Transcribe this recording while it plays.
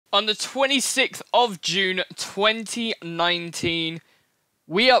On the 26th of June 2019,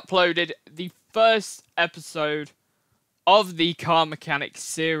 we uploaded the first episode of the Car Mechanic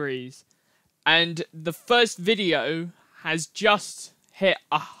series. And the first video has just hit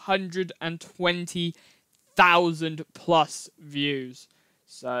 120,000 plus views.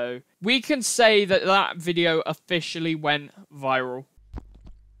 So we can say that that video officially went viral.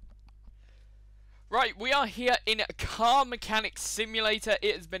 Right, we are here in Car Mechanic Simulator.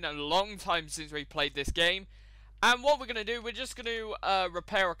 It has been a long time since we played this game. And what we're going to do, we're just going to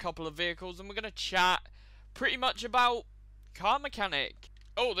repair a couple of vehicles. And we're going to chat pretty much about Car Mechanic.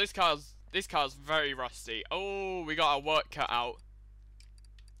 Oh, this car's very rusty. Oh, we got our work cut out.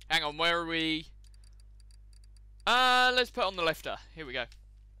 Hang on, where are we? Let's put on the lifter. Here we go.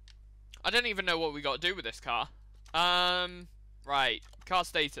 I don't even know what we got to do with this car. Right, car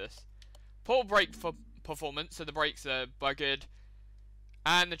status. Poor brake performance, so the brakes are buggered.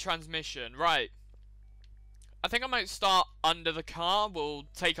 And the transmission, right. I think I might start under the car. We'll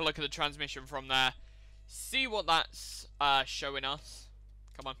take a look at the transmission from there. See what that's showing us.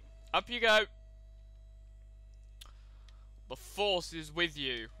 Come on, up you go. The force is with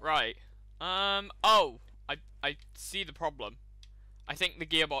you, right. Oh, I see the problem. I think the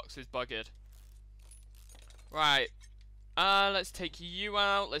gearbox is buggered. Right. Let's take you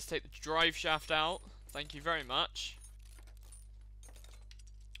out. Let's take the drive shaft out. Thank you very much.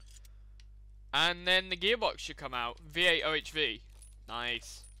 And then the gearbox should come out. V8 OHV.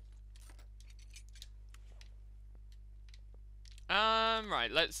 Nice.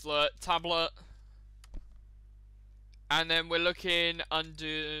 Right, let's look. Tablet. And then we're looking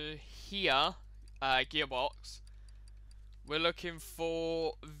under here. Gearbox. We're looking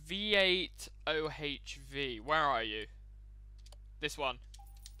for V8 OHV. Where are you? This one.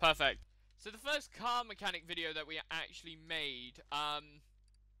 Perfect. So the first Car Mechanic video that we actually made, oh,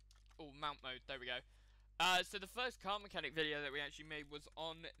 mount mode, there we go. So the first Car Mechanic video that we actually made was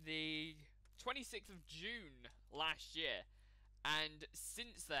on the 26th of June last year. And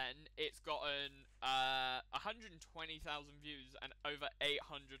since then, it's gotten 120,000 views and over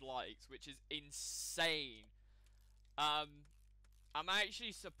 800 likes, which is insane. I'm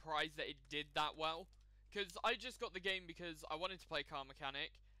actually surprised that it did that well. Because I just got the game because I wanted to play Car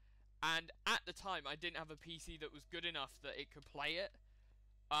Mechanic. And at the time, I didn't have a PC that was good enough that it could play it.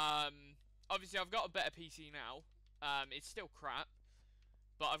 Obviously, I've got a better PC now. It's still crap.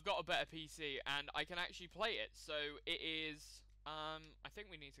 But I've got a better PC and I can actually play it. So it is... I think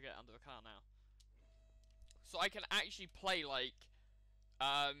we need to get under the car now. So I can actually play, like...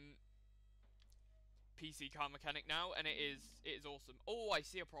 PC Car Mechanic now. And it is awesome. Oh, I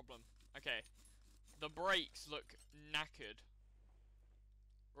see a problem. Okay. The brakes look knackered.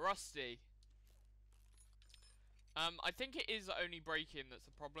 Rusty. I think it is only braking that's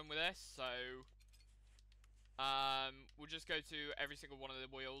the problem with this, so we'll just go to every single one of the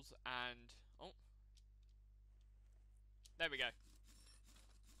wheels and oh. There we go.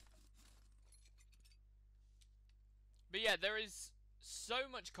 But yeah, there is so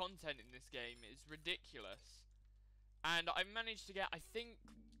much content in this game, it's ridiculous. And I managed to get, I think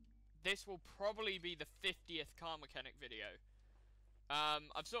this will probably be the 50th Car Mechanic video.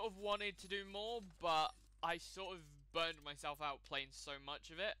 I've sort of wanted to do more, but I sort of burned myself out playing so much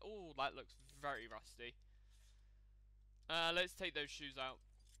of it. Oh, that looks very rusty. Let's take those shoes out.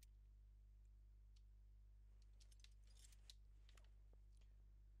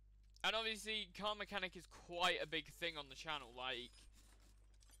 And obviously, Car Mechanic is quite a big thing on the channel. Like,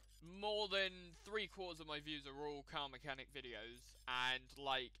 more than 3/4 of my views are all Car Mechanic videos, and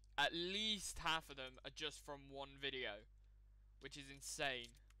like at least half of them are just from one video, which is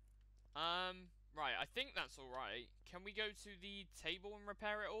insane. Right, I think that's alright. Can we go to the table and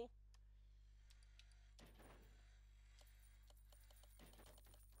repair it all?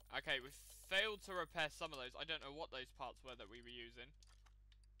 Okay, we've failed to repair some of those. I don't know what those parts were that we were using.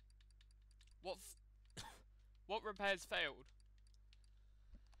 What repairs failed?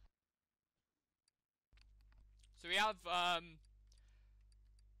 So we have,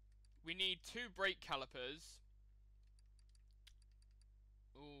 we need 2 brake calipers.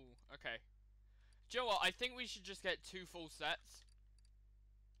 Ooh, okay. Do you know what? I think we should just get 2 full sets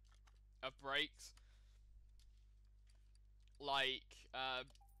of brakes. Like,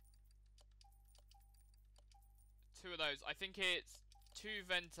 2 of those. I think it's 2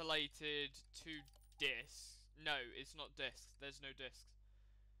 ventilated, 2 discs. No, it's not discs. There's no discs.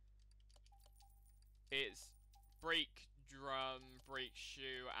 It's brake drum, brake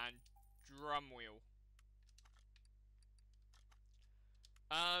shoe, and drum wheel.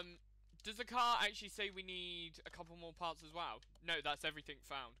 Does the car actually say we need a couple more parts as well? No, that's everything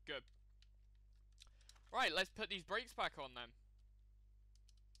found. Good. Right, let's put these brakes back on then.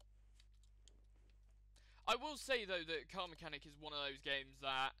 I will say, though, that Car Mechanic is one of those games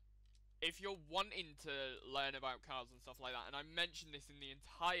that, if you're wanting to learn about cars and stuff like that, and I mentioned this in the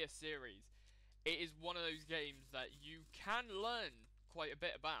entire series, it is one of those games that you can learn quite a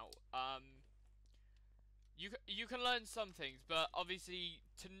bit about. You can learn some things, but obviously,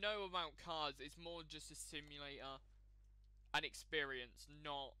 to know about cars, it's more just a simulator, an experience,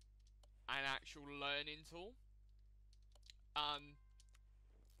 not an actual learning tool.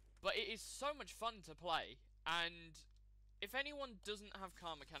 But it is so much fun to play, and if anyone doesn't have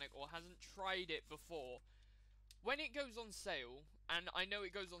Car Mechanic or hasn't tried it before, when it goes on sale, and I know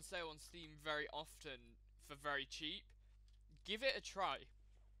it goes on sale on Steam very often for very cheap, give it a try,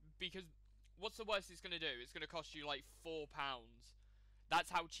 because what's the worst it's going to do? It's going to cost you like £4.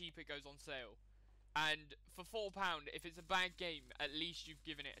 That's how cheap it goes on sale. And for £4, if it's a bad game, at least you've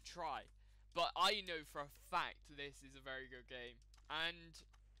given it a try. But I know for a fact this is a very good game. And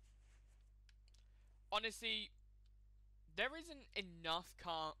honestly, there isn't enough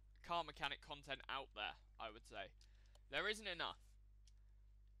car mechanic content out there, I would say. There isn't enough.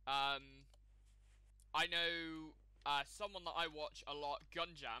 I know someone that I watch a lot,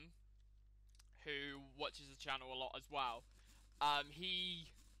 Gunjam, who watches the channel a lot as well.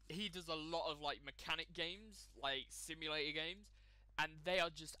 He does a lot of like mechanic games, like simulator games, and they are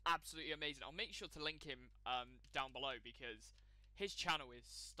just absolutely amazing. I'll make sure to link him down below because his channel is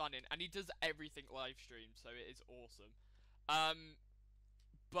stunning, and he does everything live stream, so it is awesome.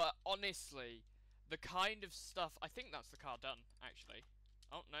 But honestly, the kind of stuff, I think that's the car done, actually.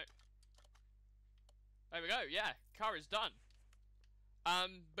 Oh, no. There we go, yeah, car is done.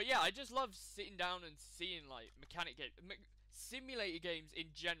 But yeah, I just love sitting down and seeing, like, mechanic games. Simulator games in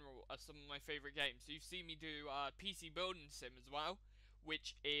general are some of my favourite games. So you've seen me do PC Building Sim as well,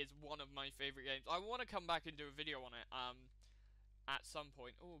 which is one of my favourite games. I want to come back and do a video on it at some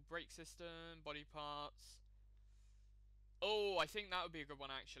point. Oh, brake system, body parts. Oh, I think that would be a good one,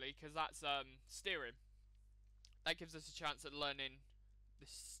 actually, because that's steering. That gives us a chance at learning the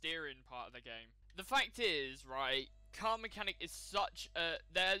steering part of the game. The fact is, right, Car Mechanic is such a...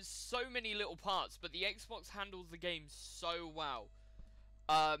 There's so many little parts, but the Xbox handles the game so well.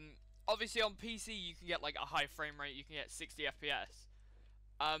 Obviously on PC you can get like a high frame rate, you can get 60 FPS.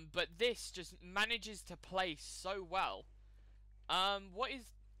 But this just manages to play so well. What is...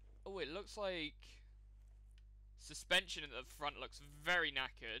 Oh, it looks like... Suspension at the front looks very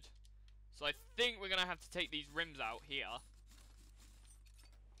knackered. So I think we're going to have to take these rims out here.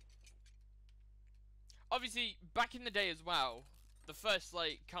 Obviously, back in the day as well, the first,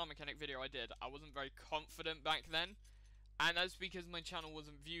 like, Car Mechanic video I did, I wasn't very confident back then. And that's because my channel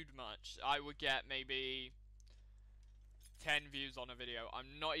wasn't viewed much. I would get maybe 10 views on a video.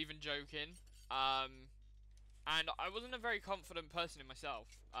 I'm not even joking. And I wasn't a very confident person in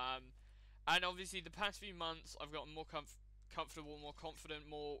myself. And obviously, the past few months, I've gotten more comfortable, more confident,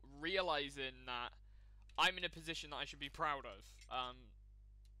 more realizing that I'm in a position that I should be proud of.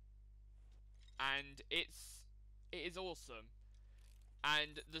 And it is awesome.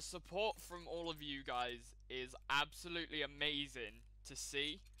 And the support from all of you guys is absolutely amazing to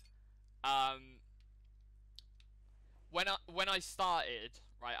see. When I started,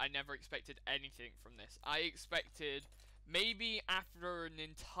 right, I never expected anything from this. I expected maybe after an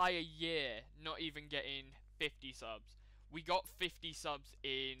entire year not even getting 50 subs. We got 50 subs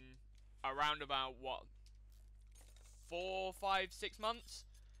in around about, what, 4, 5, 6 months?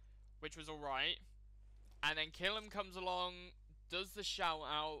 Which was alright. And then Killam comes along, does the shout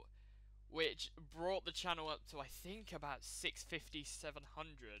out, which brought the channel up to, I think, about 650,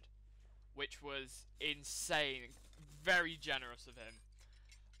 700. Which was insane. Very generous of him.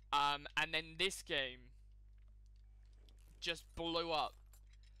 And then this game just blew up.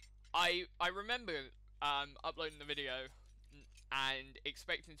 I remember uploading the video and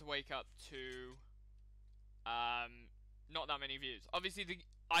expecting to wake up to not that many views. Obviously,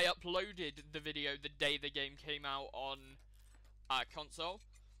 I uploaded the video the day the game came out on console,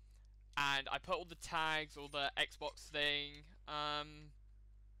 and I put all the tags, all the Xbox thing,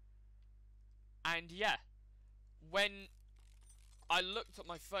 and yeah, when I looked at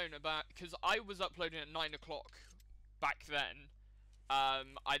my phone because I was uploading at 9 o'clock back then,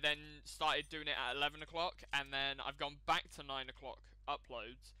 I then started doing it at 11 o'clock, and then I've gone back to 9 o'clock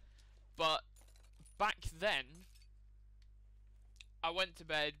uploads, but back then, I went to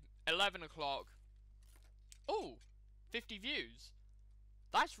bed 11 o'clock. Oh, 50 views.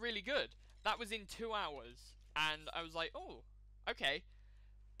 That's really good. That was in 2 hours. And I was like, oh, okay.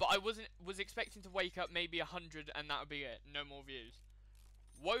 But I was expecting to wake up maybe 100 and that would be it. No more views.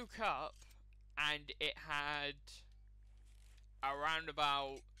 Woke up and it had around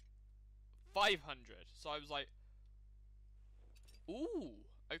about 500. So I was like, ooh,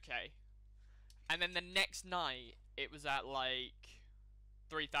 okay. And then the next night, it was at like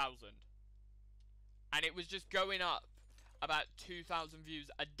 3,000. And it was just going up about 2,000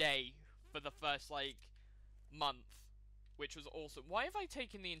 views a day for the first like month, which was awesome. Why have I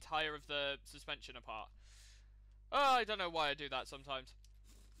taken the entire of the suspension apart? Oh, I don't know why I do that sometimes.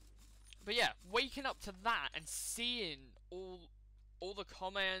 But yeah, waking up to that and seeing all the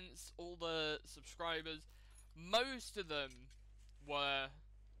comments, all the subscribers, most of them were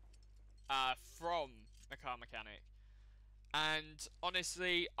from a car mechanic. And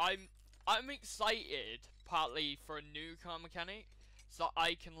honestly, I'm excited partly for a new car mechanic so that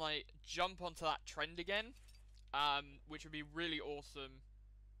I can like jump onto that trend again, which would be really awesome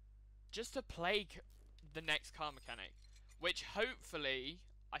just to play the next car mechanic, which hopefully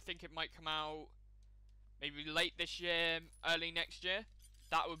I think it might come out maybe late this year, early next year.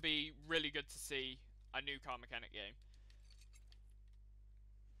 That would be really good to see a new car mechanic game.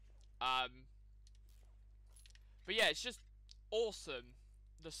 But yeah, it's just awesome.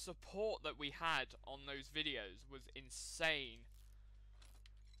 The support that we had on those videos was insane.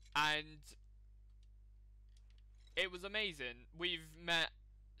 And it was amazing. We've met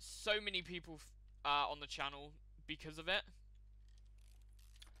so many people on the channel because of it.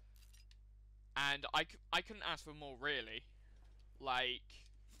 And I couldn't ask for more, really. Like,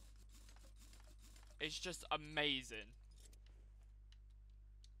 it's just amazing.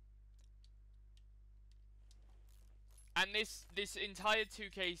 And this entire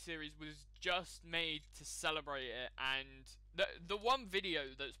 2K series was just made to celebrate it, and the one video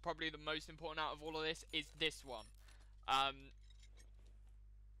that's probably the most important out of all of this is this one.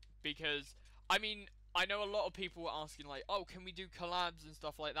 Because, I mean, I know a lot of people were asking, like, oh, can we do collabs and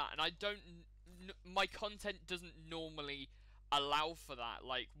stuff like that? And I don't, my content doesn't normally allow for that,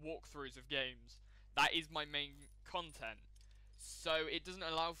 like, walkthroughs of games. That is my main content. So, it doesn't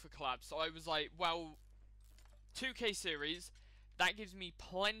allow for collabs. So I was like, well, 2K series, that gives me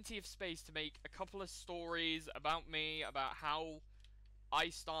plenty of space to make a couple of stories about me, about how I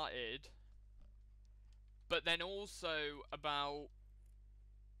started, but then also about,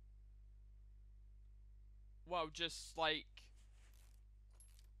 well, just like,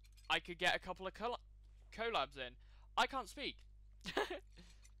 I could get a couple of collabs in. I can't speak.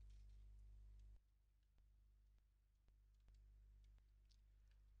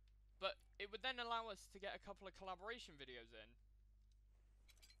 But it would then allow us to get a couple of collaboration videos in.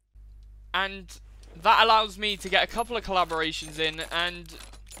 And that allows me to get a couple of collaborations in and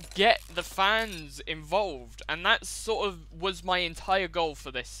get the fans involved. And that sort of was my entire goal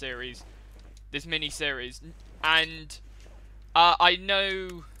for this series, this mini-series. And I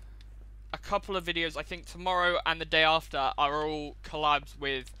know a couple of videos, I think tomorrow and the day after, are all collabs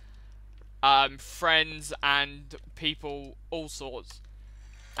with friends and people, all sorts.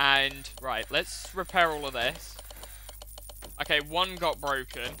 And, right, let's repair all of this. Okay, 1 got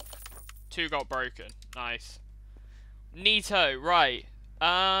broken. 2 got broken. Nice. Neato, right.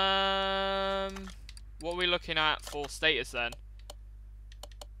 What are we looking at for status then?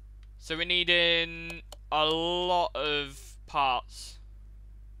 So we're needing a lot of parts.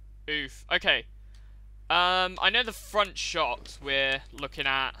 Oof. Okay. I know the front shocks we're looking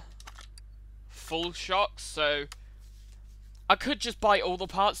at full shocks, so I could just buy all the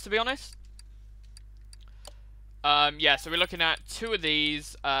parts, to be honest. Yeah, so we're looking at 2 of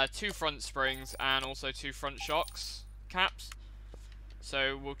these, 2 front springs, and also 2 front shocks caps.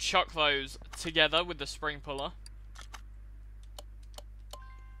 So we'll chuck those together with the spring puller.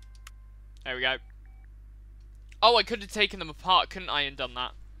 There we go. Oh, I could have taken them apart, couldn't I, and done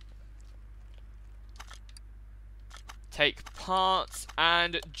that. Take parts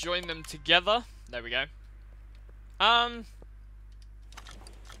and join them together. There we go.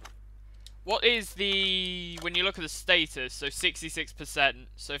 What is the, when you look at the status, so 66%,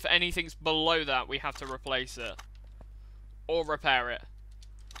 so if anything's below that, we have to replace it. Or repair it.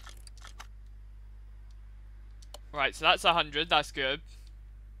 Right, so that's 100, that's good.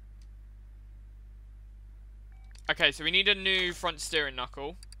 Okay, so we need a new front steering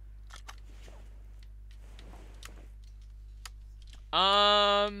knuckle.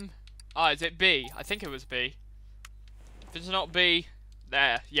 Is it B? I think it was B. If it's not B,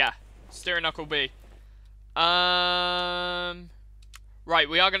 there, yeah. Steering knuckle B. Right,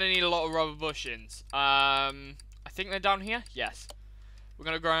 we are gonna need a lot of rubber bushings. I think they're down here? Yes. We're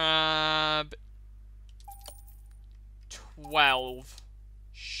gonna grab 12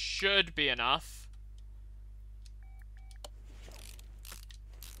 should be enough.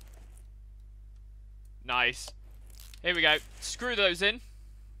 Nice. Here we go. Screw those in.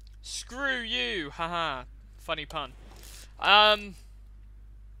 Screw you. Haha. Funny pun. I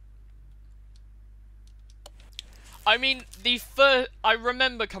mean, I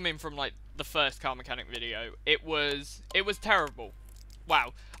remember coming from like the first car mechanic video. It was terrible.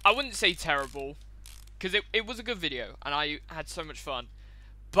 Wow. I wouldn't say terrible, because it was a good video and I had so much fun.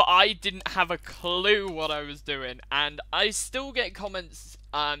 But I didn't have a clue what I was doing, and I still get comments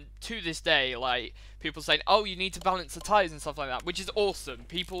to this day, like people saying, "Oh, you need to balance the tires and stuff like that," which is awesome.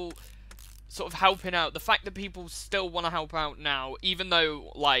 People sort of helping out. The fact that people still want to help out now, even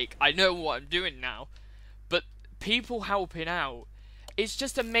though like I know what I'm doing now, but people helping out, it's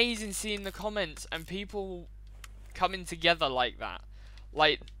just amazing seeing the comments and people coming together like that.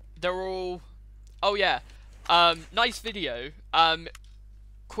 Like they're all, oh yeah, nice video.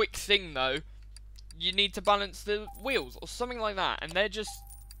 Quick thing though, you need to balance the wheels or something like that, and they're just,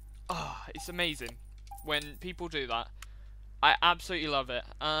 it's amazing when people do that. I absolutely love it.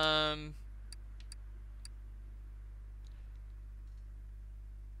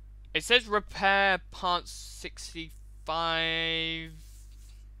 It says repair parts 65.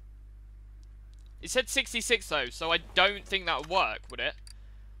 It said 66 though, so I don't think that would work, would it?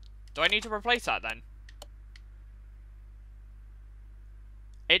 Do I need to replace that then?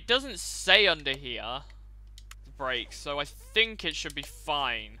 It doesn't say under here, the brakes, so I think it should be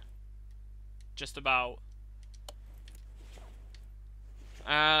fine. Just about.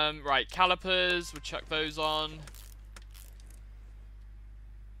 Right, calipers, we'll chuck those on.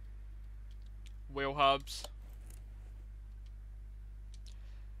 Wheel hubs.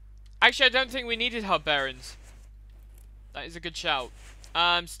 Actually, I don't think we needed hub bearings. That is a good shout.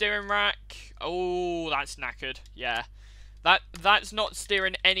 Steering rack. Oh, that's knackered. Yeah. That's not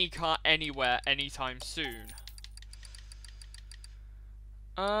steering any car anywhere anytime soon.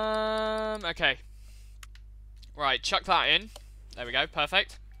 Okay. Right, chuck that in. There we go,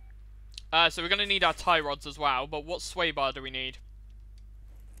 perfect. So we're going to need our tie rods as well, but what sway bar do we need?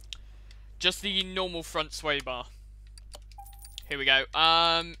 Just the normal front sway bar. Here we go.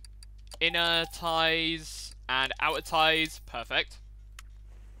 Inner ties and outer ties, perfect.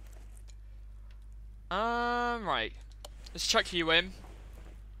 Right. Let's chuck you in.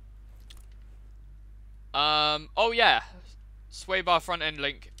 Oh yeah. Sway bar front end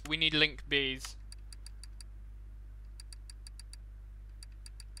link. We need link Bs.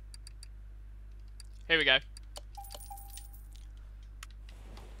 Here we go.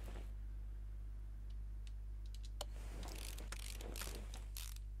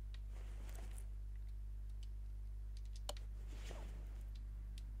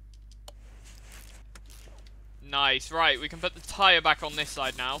 Nice, right, we can put the tyre back on this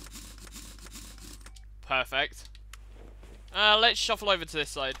side now. Perfect. Let's shuffle over to this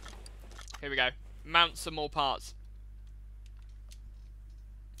side. Here we go. Mount some more parts.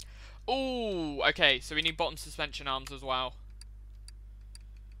 Ooh, okay, so we need bottom suspension arms as well.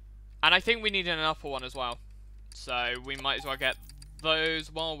 And I think we need an upper one as well. So we might as well get those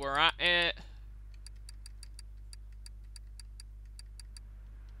while we're at it.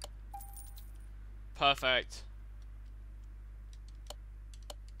 Perfect.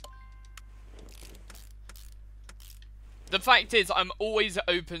 The fact is, I'm always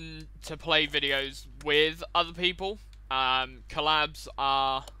open to play videos with other people. Collabs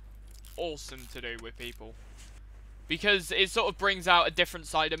are awesome to do with people, because it sort of brings out a different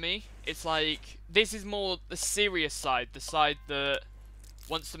side of me. It's like, this is more the serious side, the side that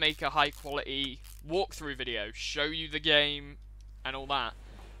wants to make a high quality walkthrough video, show you the game and all that.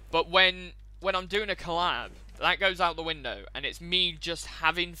 But when I'm doing a collab, that goes out the window, and it's me just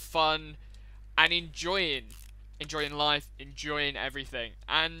having fun and enjoying life, enjoying everything.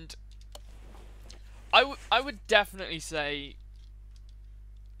 And I would definitely say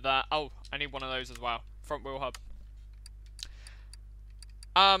that, oh, I need one of those as well, front wheel hub.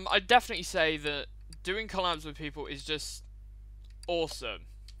 I'd definitely say that doing collabs with people is just awesome,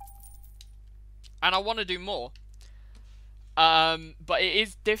 and I want to do more. But it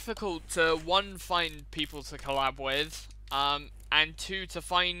is difficult to, one, find people to collab with, and two, to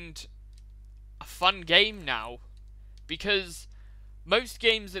find a fun game now. Because most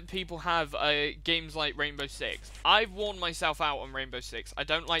games that people have are games like Rainbow Six. I've worn myself out on Rainbow Six. I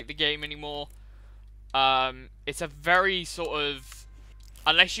don't like the game anymore. It's a very sort of,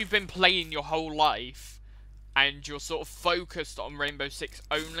 unless you've been playing your whole life and you're sort of focused on Rainbow Six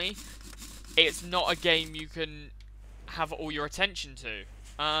only, it's not a game you can have all your attention to.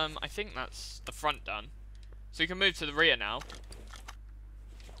 I think that's the front done. So you can move to the rear now.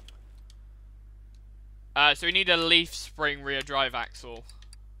 So we need a leaf spring rear drive axle.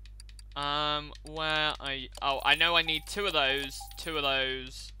 Where I... Oh, I know I need 2 of those, 2 of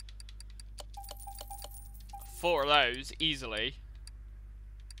those, 4 of those, easily.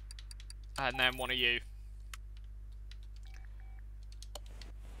 And then 1 of you.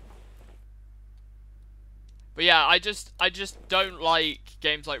 But yeah, I just don't like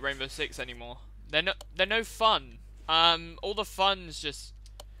games like Rainbow Six anymore. They're no fun. All the fun's just...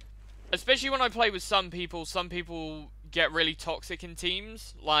 Especially when I play with some people get really toxic in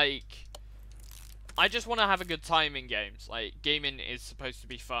teams. Like, I just want to have a good time in games. Like, gaming is supposed to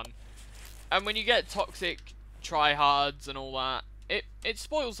be fun. And when you get toxic tryhards and all that, it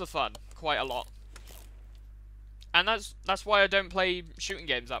spoils the fun quite a lot. And that's why I don't play shooting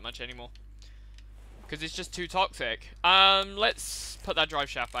games that much anymore. Because it's just too toxic. Let's put that drive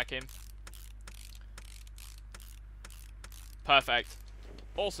shaft back in. Perfect.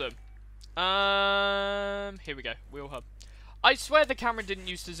 Awesome. Here we go. Wheel hub. I swear the camera didn't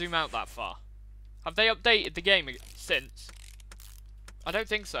used to zoom out that far. Have they updated the game since? I don't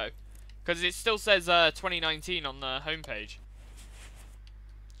think so. Because it still says 2019 on the homepage.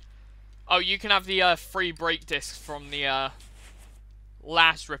 Oh, you can have the free brake discs from the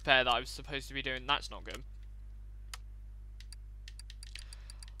last repair that I was supposed to be doing. That's not good.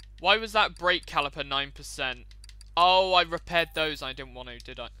 Why was that brake caliper 9%? Oh, I repaired those. I didn't want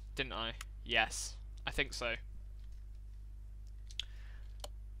to, didn't I? Yes, I think so.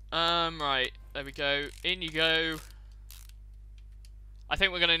 Right, there we go. In you go. I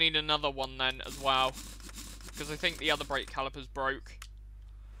think we're gonna need another one then as well, because I think the other brake caliper's broke.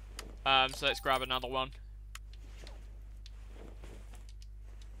 So let's grab another one.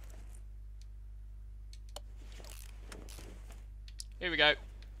 Here we go.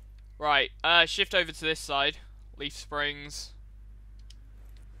 Right, shift over to this side. Leaf springs.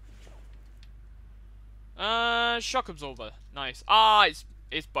 Shock absorber. Nice. Ah,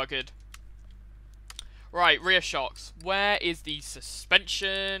 it's buggered. Right, rear shocks. Where is the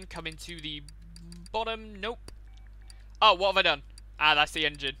suspension? Coming to the bottom. Nope. Oh, what have I done? Ah, that's the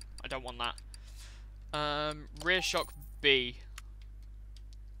engine. I don't want that. Rear shock B.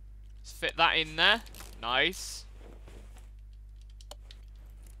 Let's fit that in there. Nice.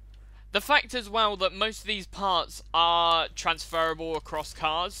 The fact as well that most of these parts are transferable across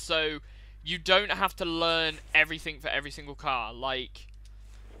cars, so you don't have to learn everything for every single car. Like,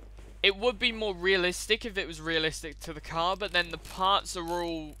 it would be more realistic if it was realistic to the car, but then the parts are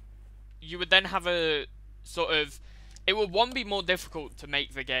all... You would then have a sort of... It would, 1, be more difficult to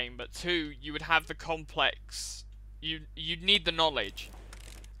make the game, but 2, you would have the complex... You'd need the knowledge.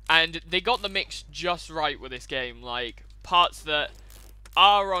 And they got the mix just right with this game. Like, parts that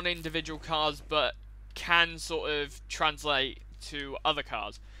are on individual cars, but can sort of translate to other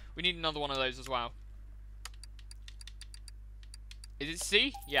cars. We need another one of those as well. Is it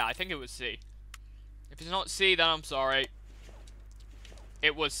C? Yeah, I think it was C. If it's not C, then I'm sorry.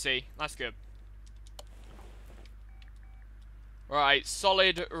 It was C. That's good. Right,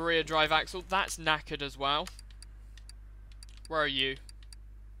 solid rear drive axle. That's knackered as well. Where are you?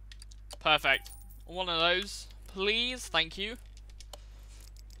 Perfect. One of those, please. Thank you.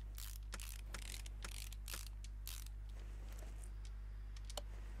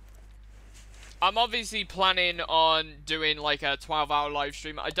 I'm obviously planning on doing like a 12-hour live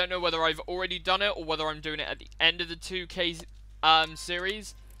stream. I don't know whether I've already done it or whether I'm doing it at the end of the 2K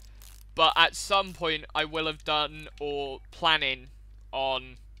series. But at some point I will have done or planning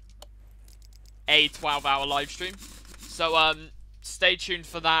on a 12-hour live stream. So stay tuned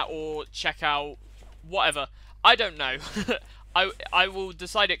for that or check out whatever. I don't know. I will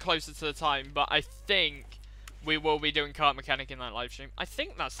decide it closer to the time, but I think we will be doing kart mechanic in that live stream. I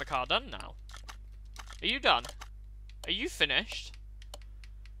think that's the car done now. Are you done? Are you finished?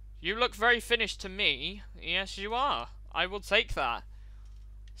 You look very finished to me. Yes, you are. I will take that.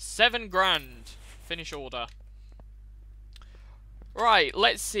 7 grand. Finish order. Right,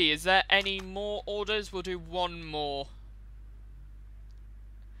 let's see. Is there any more orders? We'll do one more.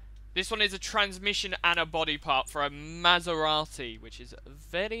 This one is a transmission and a body part for a Maserati, which is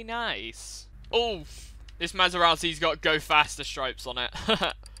very nice. Oh, this Maserati's got go faster stripes on it.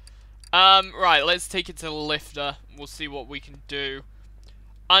 Right, let's take it to the lifter. We'll see what we can do.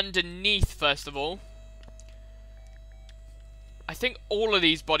 Underneath, first of all. I think all of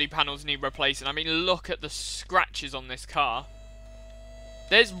these body panels need replacing. I mean, look at the scratches on this car.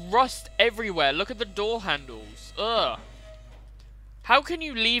 There's rust everywhere. Look at the door handles. Ugh. How can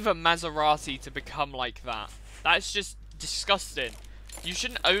you leave a Maserati to become like that? That's just disgusting. You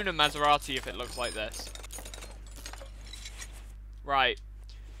shouldn't own a Maserati if it looks like this. Right.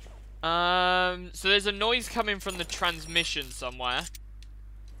 So there's a noise coming from the transmission somewhere.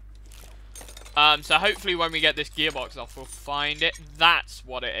 So hopefully when we get this gearbox off, we'll find it. That's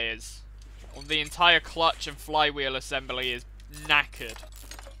what it is. The entire clutch and flywheel assembly is knackered.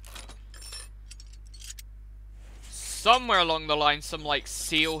 Somewhere along the line, some, like,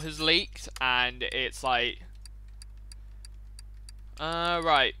 seal has leaked, and it's like...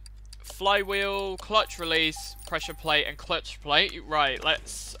 right. Flywheel, clutch release, pressure plate, and clutch plate. Right,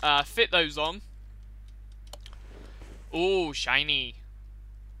 let's fit those on. Ooh, shiny.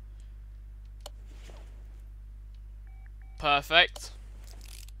 Perfect.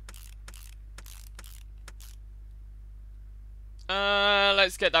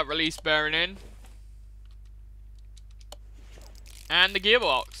 Let's get that release bearing in. And the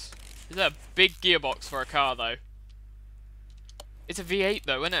gearbox. It's a big gearbox for a car, though. It's a V8,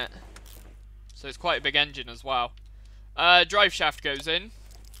 though, isn't it? So it's quite a big engine as well. Drive shaft goes in.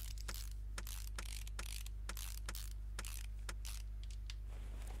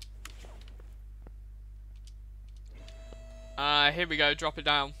 Here we go, drop it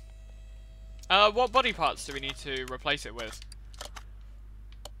down. What body parts do we need to replace it with?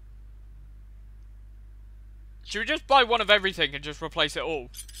 Should we just buy one of everything and just replace it all?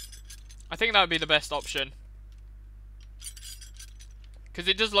 I think that would be the best option. Because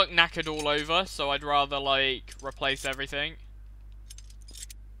it does look knackered all over, so I'd rather, like, replace everything.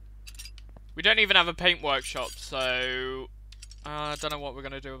 We don't even have a paint workshop, so... I don't know what we're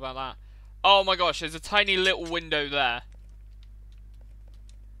going to do about that. Oh my gosh, there's a tiny little window there.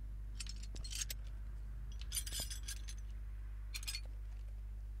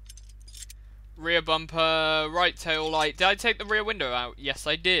 Rear bumper, right tail light. Did I take the rear window out? Yes,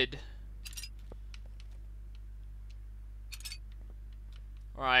 I did.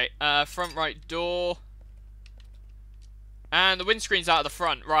 Right, front right door. And the windscreen's out of the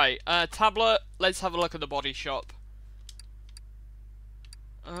front. Right, tablet. Let's have a look at the body shop.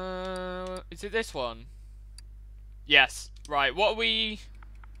 Is it this one? Yes. Right, what are we...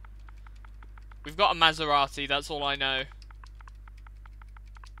 We've got a Maserati, that's all I know.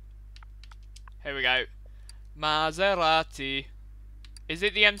 Here we go. Maserati. Is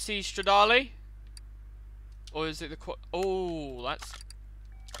it the MC Stradale? Or is it the oh, that's...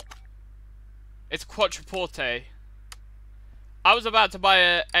 It's Quattroporte. I was about to buy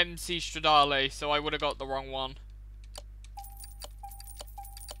a MC Stradale, so I would have got the wrong one.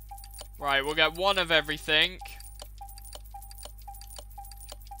 Right, we'll get one of everything.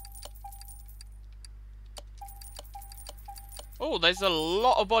 Oh, there's a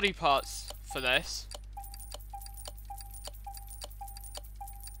lot of body parts for this.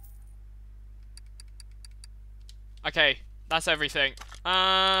 Okay, that's everything.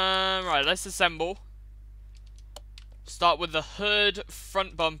 Right, let's assemble. Start with the hood,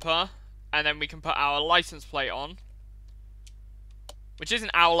 front bumper, and then we can put our license plate on. Which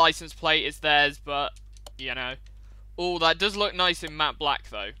isn't our license plate, it's theirs, but, you know. Oh, that does look nice in matte black,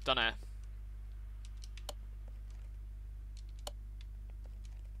 though, doesn't it?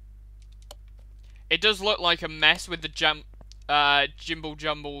 It does look like a mess with the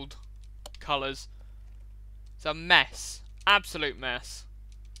jumbled colours. It's a mess. Absolute mess.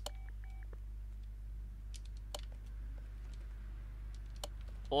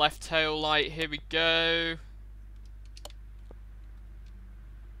 Left tail light, here we go.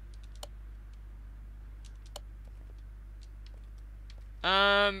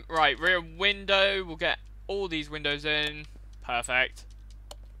 Right, rear window. We'll get all these windows in. Perfect.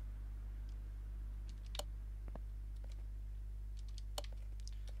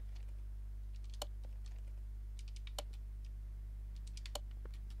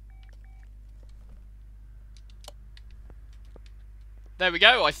 There we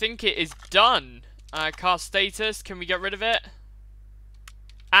go, I think it is done. Car status, can we get rid of it?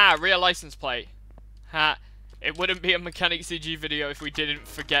 Ah, rear license plate. Ha, it wouldn't be a Mechanic CG video if we didn't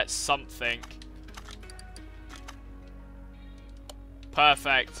forget something.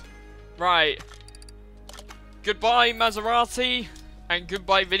 Perfect. Right. Goodbye, Maserati, and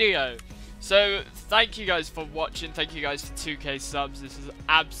goodbye, video. So, thank you guys for watching, thank you guys for 2K subs, this is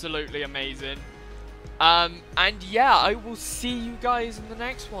absolutely amazing. And yeah, I will see you guys in the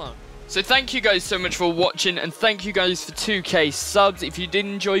next one. So thank you guys so much for watching, and thank you guys for 2K subs. If you did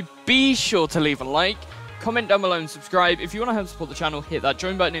enjoy, be sure to leave a like, comment down below and subscribe. If you want to help support the channel, hit that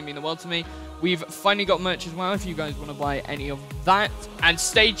join button, it'd mean the world to me. We've finally got merch as well if you guys want to buy any of that. And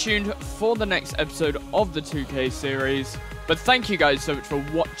stay tuned for the next episode of the 2K series. But thank you guys so much for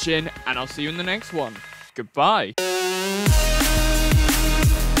watching, and I'll see you in the next one. Goodbye.